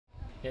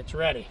It's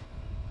ready.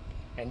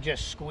 And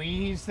just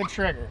squeeze the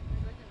trigger.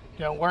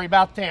 Don't worry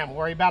about them.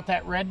 Worry about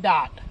that red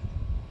dot.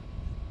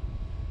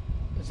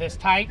 Is this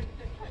tight?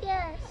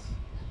 Yes.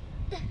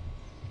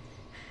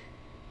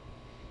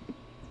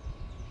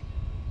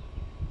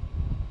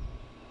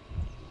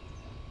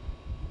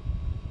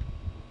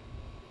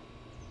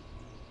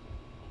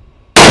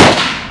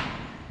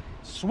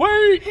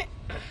 Sweet!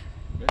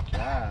 Good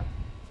job.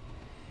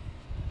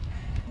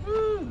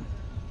 Woo!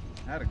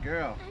 Atta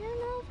girl. I don't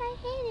know if I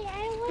hit it.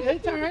 I don't want to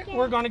It's do all it right. again.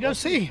 We're going to go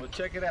see. Well,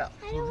 check it out.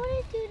 I don't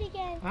want to do it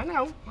again. I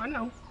know. I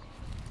know.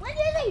 What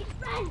did he?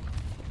 Run!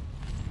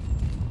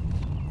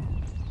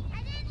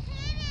 I didn't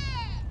hit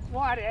it!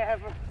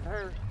 Whatever.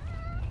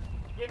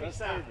 Give me That's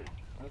some. perfect.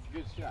 That's a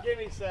good shot. Give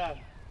me some.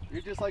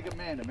 You're just like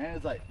Amanda.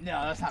 Amanda's like,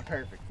 no, that's not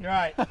perfect.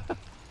 Right.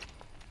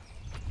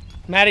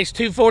 Maddie's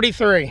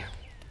 243.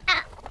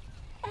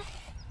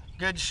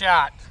 Good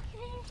shot.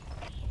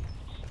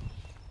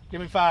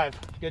 Give me 5.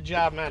 Good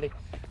job, Maddie.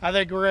 I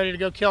think we're ready to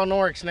go kill an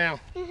oryx now.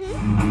 There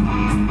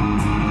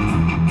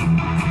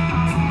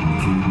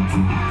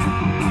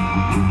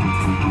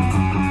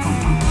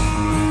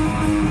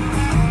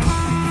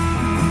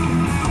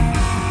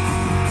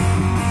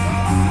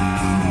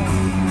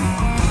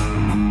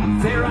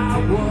I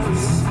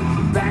was,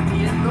 back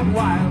in the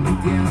wild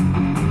again.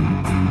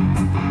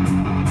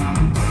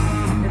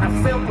 And I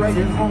felt right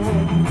at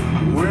home,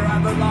 where I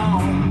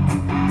belong.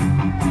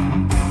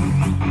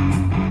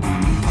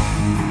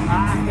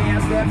 I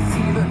had that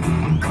feeling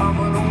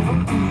coming over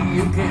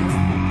me again.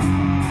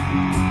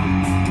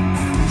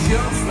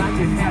 Just like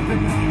it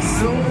happened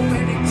so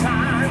many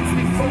times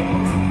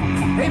before.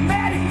 Hey,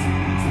 Maddie!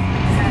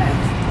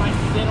 Like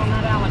you did on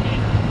that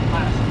alligator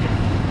last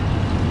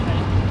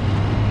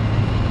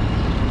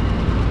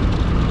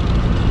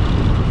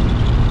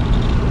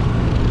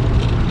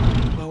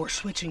year. Well, we're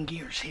switching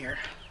gears here.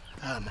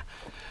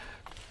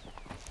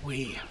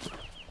 We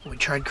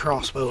tried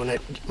crossbowing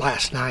it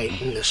last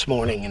night and this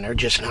morning, and they're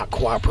just not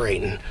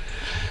cooperating.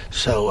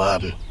 So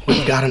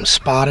we've got them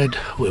spotted.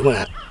 We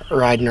went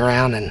riding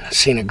around and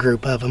seen a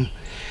group of them,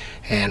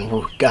 and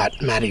we've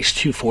got Maddie's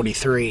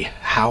 243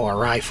 Howa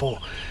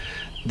rifle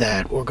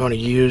that we're going to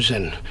use,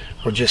 and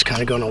we're just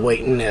kind of going to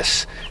wait in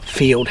this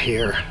field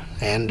here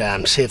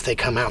and see if they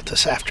come out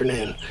this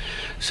afternoon.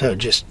 So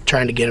just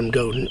trying to get them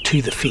going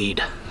to the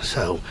feed.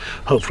 So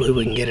hopefully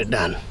we can get it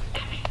done.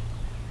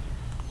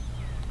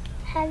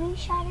 Have you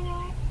shot an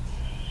oryx?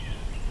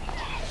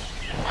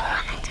 What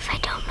happens if I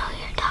don't know what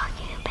you're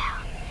talking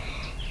about?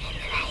 And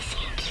then I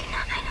think I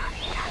know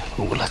what you're talking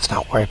about. Well, let's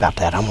not worry about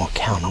that. I'm going to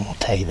count. I'm going to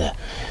tell you the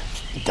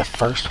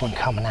first one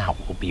coming out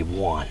will be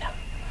 1.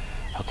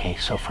 Okay,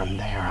 so from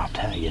there I'll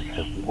tell you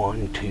the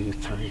 1, 2,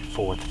 3,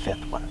 4, the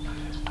 5th one.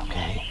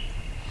 Okay?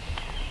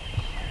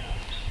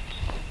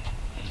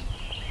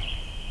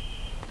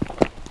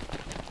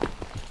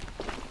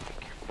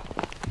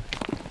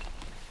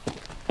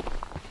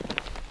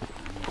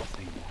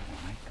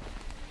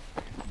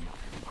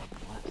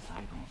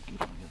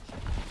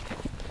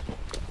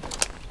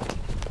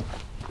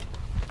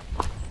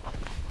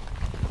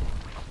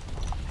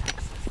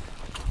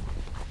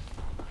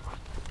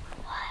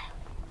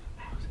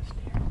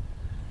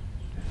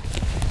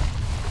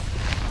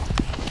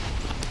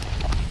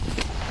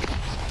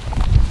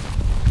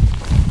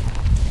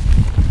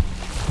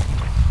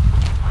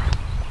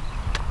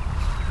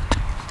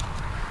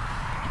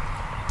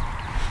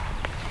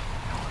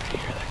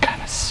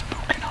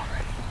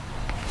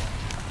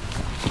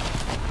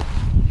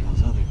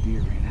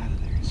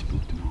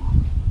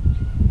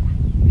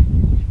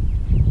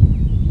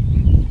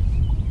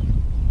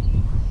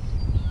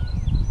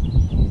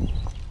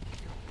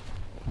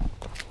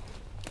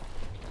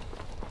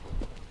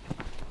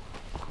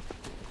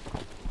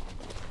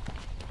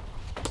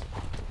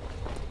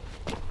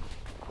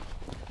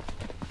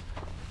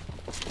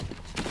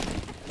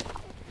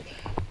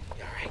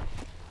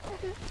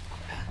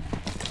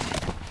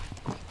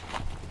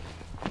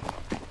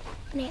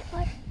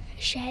 Antler,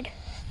 shed.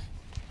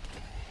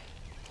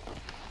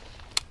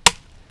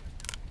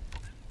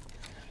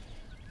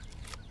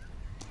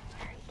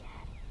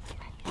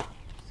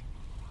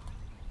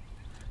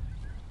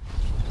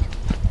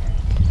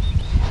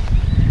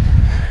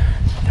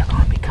 They're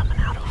going to be coming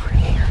out over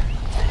here.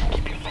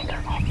 Keep your finger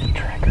off the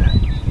trigger,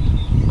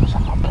 because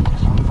I'm going to put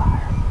this on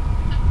fire.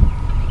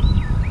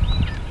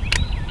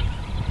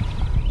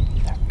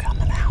 They're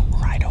coming out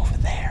right over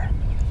there.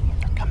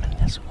 They're coming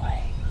this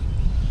way.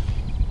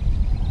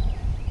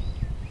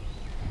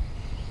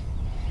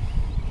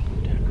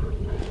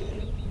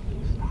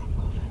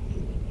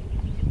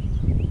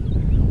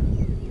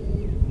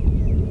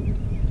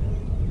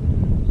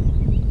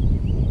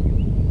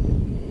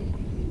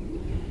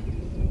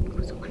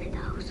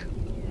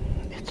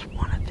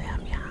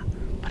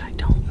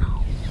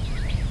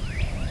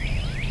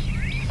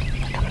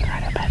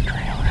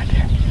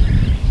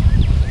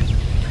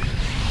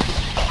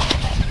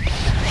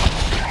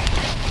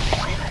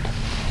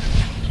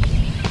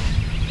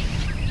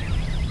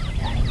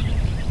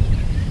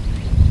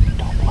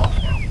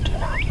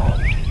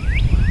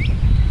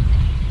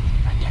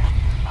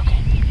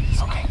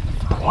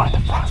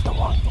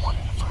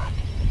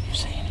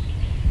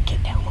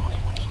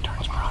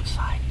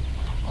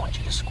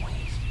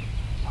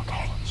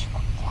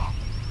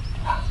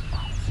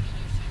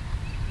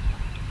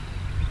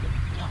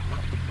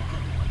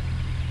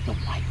 The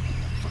white one,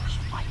 the first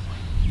white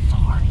one.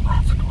 Far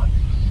left one.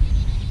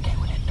 Okay,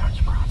 when it turns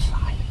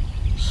broadside,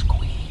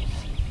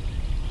 squeeze.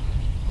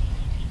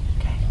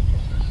 Okay.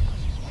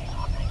 Hang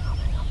on.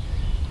 I'll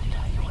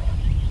tell you when.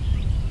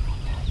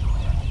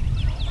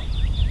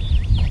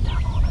 Get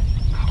down on it.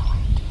 I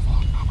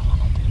don't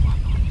want to do that.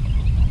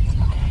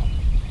 Okay.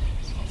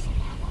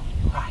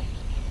 Right.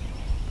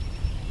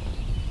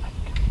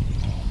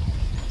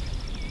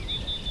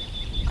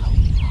 Go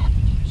left,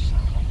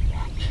 son of a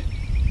bitch.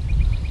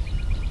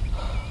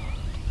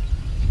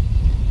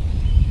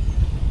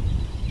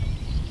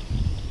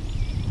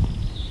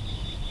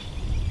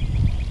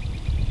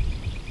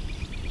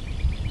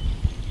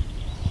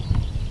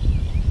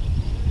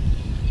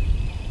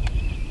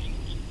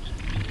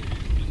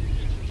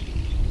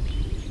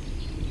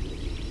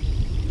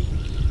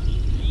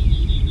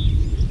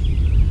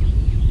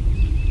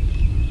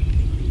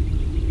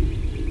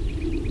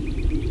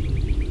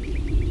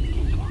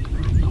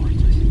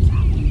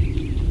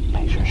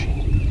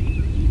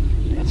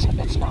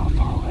 It's not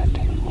far left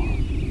anymore.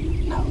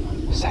 No,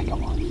 the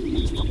second one.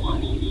 It's the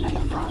one in the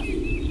front.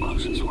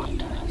 Closest one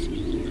to us.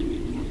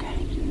 Okay.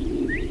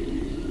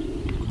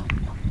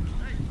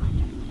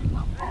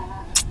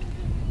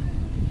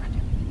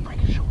 Bring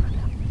his shoulder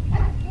down.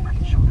 Bring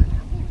his shoulder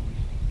down.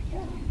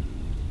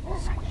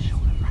 Bring his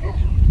shoulder. Bring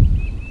his shoulder.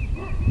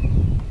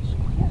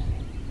 Squeeze.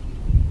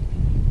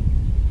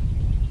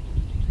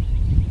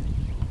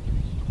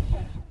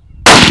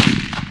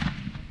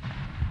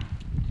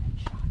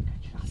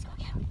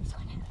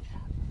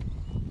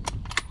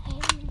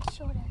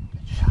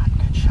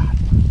 Good shot.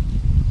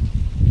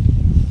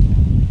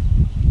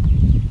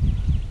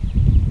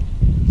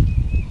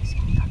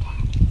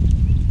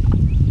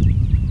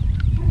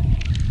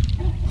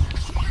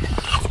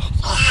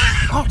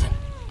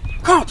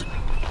 Carlton!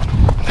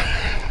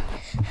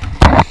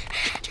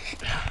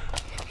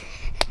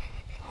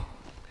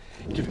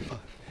 Give me 5.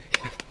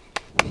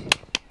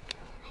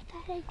 I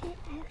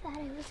thought I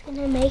was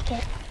gonna make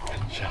it.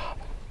 Good job.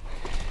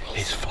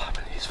 He's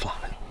flopping.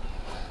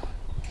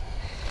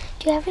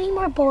 Do you have any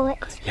more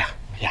bullets? Yeah,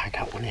 I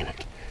got one in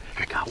it.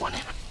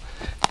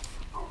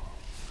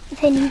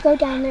 Then you go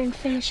down there and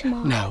finish them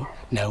off.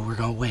 No, we're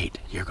gonna wait.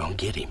 You're gonna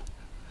get him.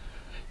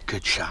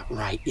 Good shot,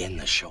 right in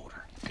the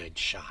shoulder. Good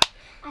shot.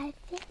 I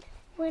think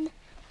when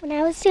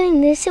I was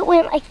doing this, it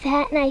went like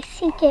that, and I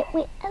think it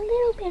went a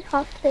little bit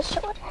off the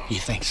shoulder. You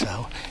think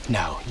so?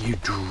 No, you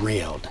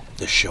drilled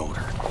the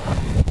shoulder.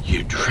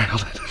 You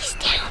drilled it. He's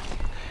down.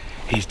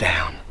 He's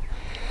down.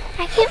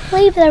 I can't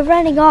believe they're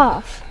running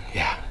off.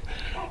 Yeah.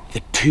 The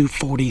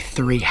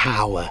 243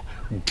 Howa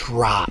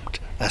dropped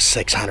a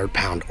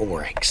 600-pound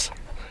oryx.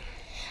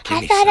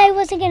 I thought I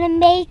wasn't gonna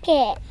make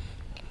it.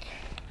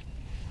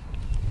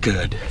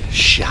 Good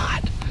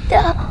shot.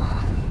 Duh.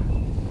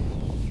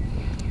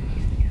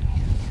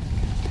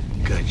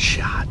 Good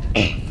shot.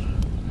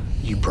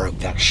 You broke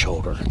that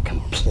shoulder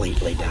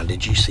completely down.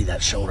 Did you see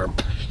that shoulder?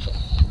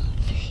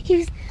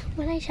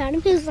 When I shot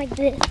him, he was like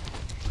this,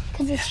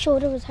 because his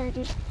shoulder was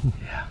hurting.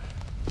 Yeah.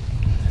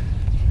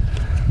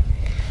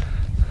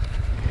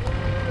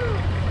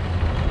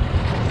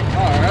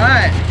 All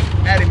right,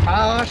 Maddie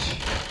Mosh.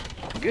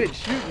 Good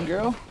shooting,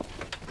 girl.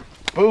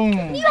 Boom.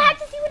 You have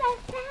to see what I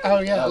found. Oh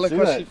yeah, Let's look do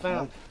what it. she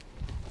found.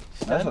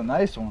 That's a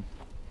nice one.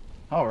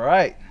 All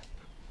right.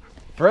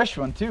 Fresh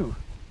one, too.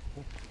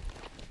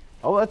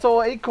 Oh, that's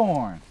all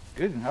acorn.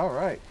 Good. All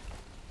right.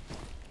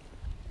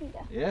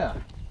 Yeah.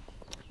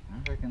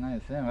 I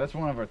recognize him. That's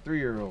one of our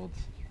 3-year-olds.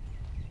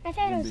 I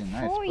thought it was That'd a be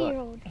a nice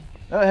 4-year-old.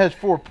 That has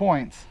 4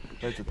 points,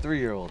 but it's a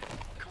 3-year-old.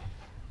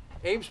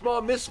 Aim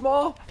small, miss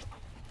small.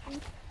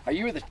 Are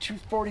you the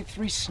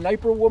 243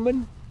 sniper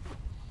woman?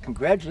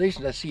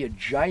 Congratulations, I see a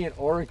giant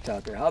oryx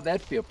out there. How'd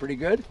that feel? Pretty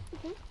good?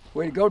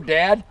 Way to go,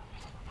 Dad.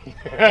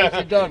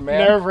 Nicely done,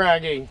 man.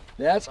 Nerve-wracking.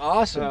 That's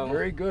awesome. So,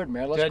 very good,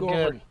 man.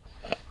 good.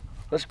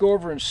 Let's go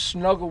over and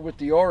snuggle with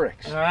the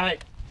oryx. All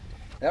right.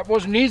 That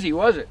wasn't easy,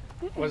 was it?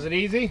 Was it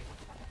easy?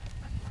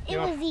 It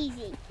was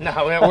easy.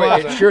 No, it Boy,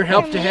 wasn't. it sure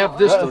helps to have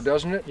this, though,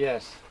 doesn't it?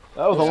 Yes.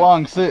 That was a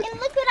long sit. And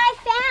look what I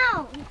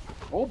found.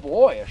 Oh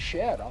boy, a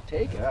shed. I'll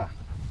take it. Yeah.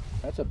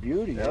 That's a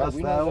beauty. Yeah, that's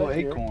we that know little that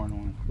here. acorn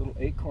one. Little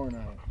acorn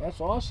on it. That's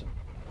awesome.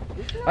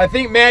 I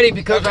think, Maddie,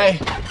 because I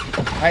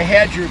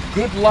had your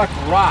good luck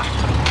rock.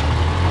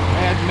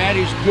 I had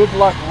Maddie's good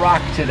luck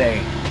rock today.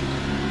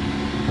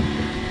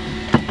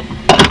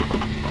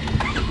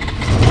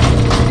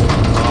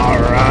 All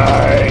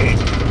right.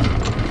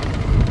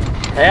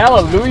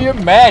 Hallelujah,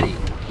 Maddie.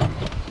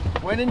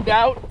 When in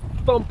doubt,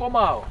 thump them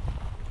out.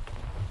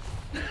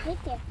 Right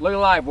there. Look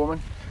alive,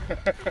 woman. It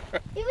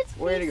was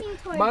Way to facing go.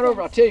 towards Come on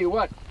over. I'll us. tell you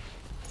what.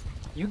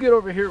 You get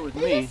over here with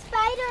There's me. a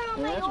spider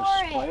on That's my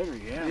a orange. spider,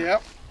 yeah.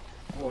 Yep.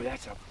 Boy,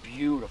 that's a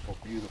beautiful,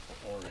 beautiful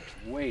orange.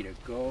 Way to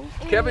go.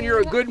 Kevin,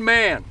 you're a good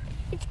man.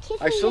 It's kissing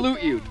I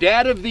salute me you. down.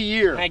 Dad of the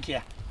year. Thank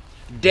you.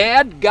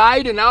 Dad,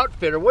 guide, and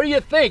outfitter. What do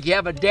you think? You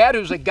have a dad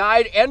who's a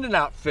guide and an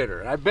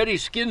outfitter. I bet he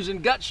skins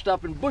and gut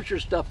stuff and butcher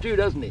stuff too,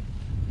 doesn't he?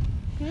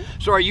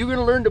 So are you going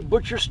to learn to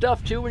butcher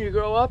stuff too when you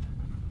grow up?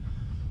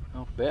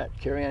 I'll bet.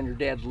 Carry on your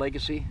dad's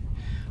legacy.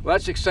 Well,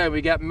 that's exciting.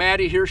 We got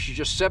Maddie here. She's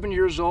just 7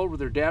 years old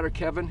with her dad, or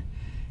Kevin,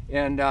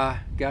 and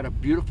got a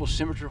beautiful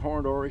symmetry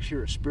horned oryx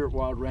here at Spirit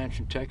Wild Ranch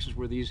in Texas,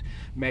 where these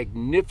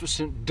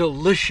magnificent,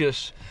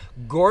 delicious,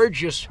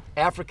 gorgeous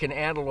African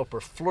antelope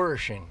are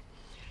flourishing,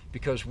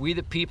 because we,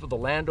 the people, the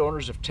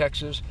landowners of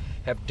Texas,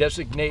 have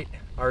designated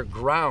our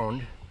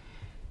ground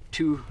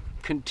to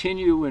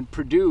continue and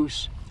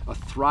produce a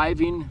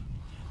thriving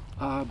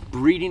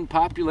breeding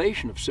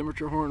population of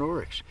symmetry horned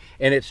oryx.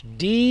 And it's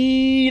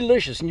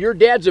delicious. And your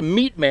dad's a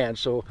meat man,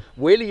 so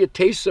wait till you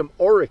taste some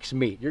oryx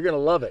meat. You're gonna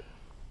love it.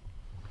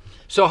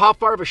 So how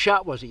far of a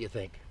shot was it, you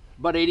think?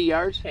 About 80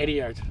 yards? 80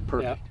 yards.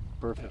 Perfect, Yep.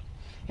 perfect. Yep.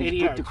 And 80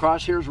 you put the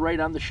yards. crosshairs right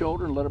on the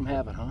shoulder and let him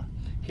have it, huh?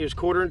 He was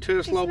quartering to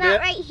us It's a little not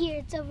bit. right here,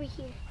 it's over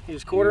here. He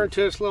was quartering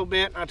to us a little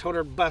bit, and I told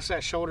her to bust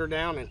that shoulder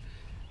down, and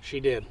she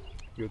did.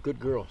 You're a good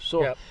girl.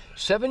 So, Yep.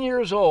 7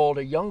 years old,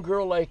 a young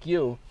girl like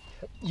you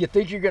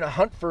think you're gonna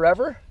hunt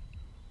forever?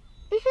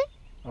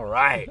 All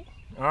right,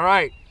 all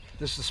right.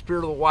 This is the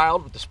spirit of the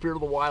wild with the spirit of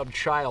the wild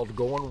child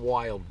going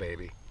wild,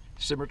 baby.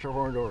 Symmetry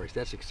horned oryx,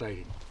 that's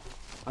exciting.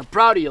 I'm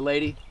proud of you,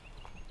 lady.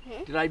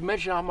 Did I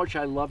mention how much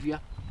I love you?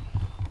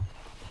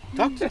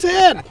 Talk to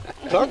Ted.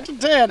 Talk to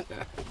Ted.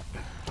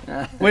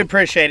 We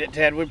appreciate it,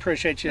 Ted. We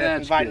appreciate you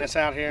That's inviting good. us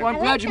out here. Well, I'm I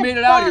glad like you the made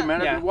it out here, fun.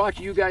 man. I've Yeah. been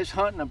watching you guys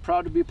hunt, and I'm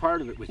proud to be a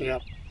part of it with you.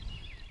 Yep.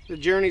 The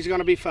journey's going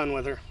to be fun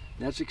with her.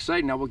 That's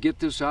exciting. Now we'll get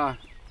this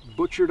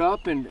butchered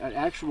up, and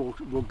actually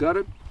we'll gut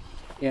it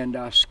and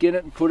skin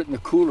it and put it in the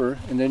cooler,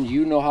 and then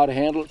you know how to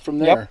handle it from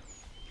there.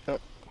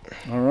 Yep.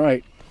 All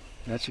right.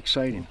 That's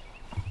exciting.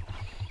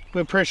 We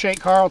appreciate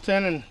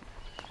Carlton and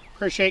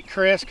appreciate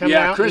Chris coming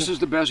out. Yeah, Chris and- is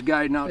the best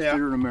guide outfitter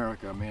Yeah. in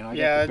America, man. I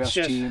Yeah, got the it's best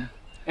just- team.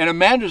 And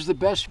Amanda's the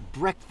best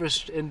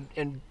breakfast and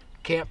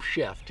camp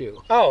chef,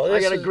 too. Oh, I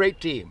this got a is-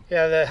 great team.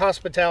 Yeah, the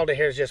hospitality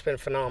here has just been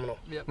phenomenal.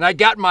 And I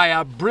got my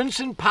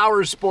Brinson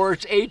Power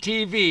Sports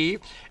ATV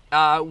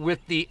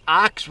with the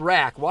ox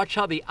rack. Watch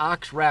how the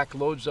ox rack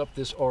loads up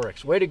this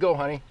oryx. Way to go,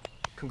 honey.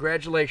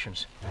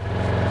 Congratulations.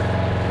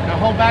 Now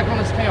hold back on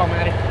his tail,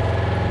 Maddie.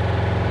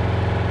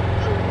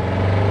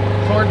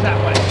 Towards that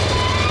way.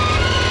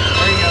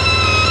 There you go.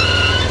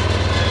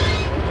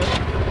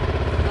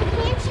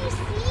 Can't you see?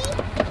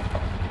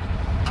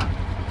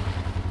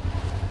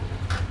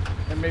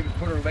 And maybe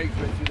put her legs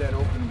right through that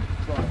open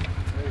front.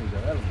 There you go.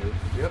 That'll do.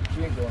 Yep,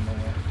 she ain't going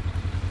nowhere.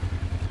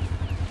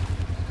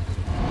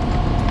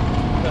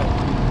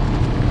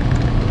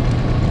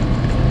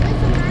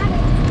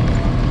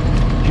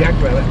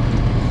 Jackrabbit.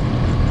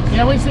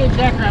 Yeah, we see a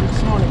jackrabbit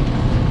this morning.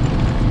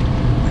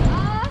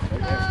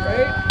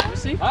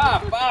 Awesome. High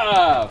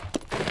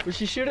five! Did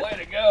she shoot it? Way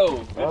to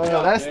go!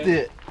 That's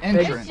the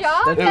entrance.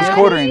 job, It was Daddy.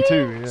 quartering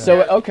too. Yeah.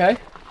 So okay.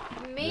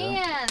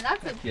 Man,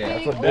 that's a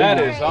big That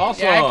oryx. is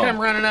awesome. Yeah, it come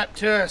running up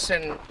to us,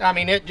 and I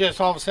mean, it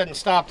just all of a sudden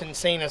stopped and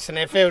seen us, and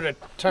if it would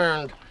have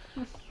turned,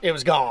 it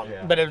was gone.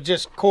 But it was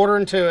just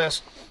quartering to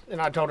us,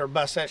 and I told her to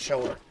bust that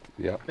shoulder.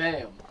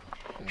 Bam.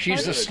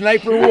 She's the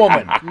sniper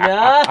woman.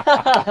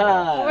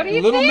 What do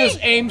you Little think? Miss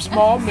Aim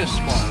Small, Miss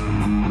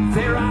Small.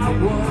 There I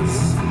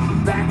was,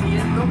 back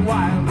in the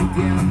wild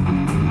again.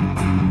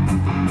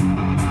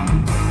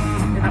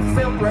 And I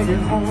felt right at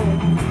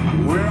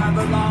home, where I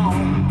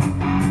belong.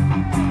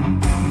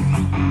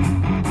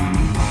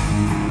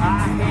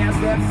 I had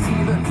that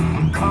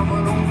feeling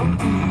coming over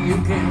me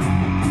again.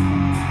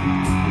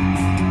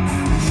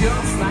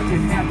 Just like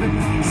it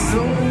happened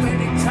so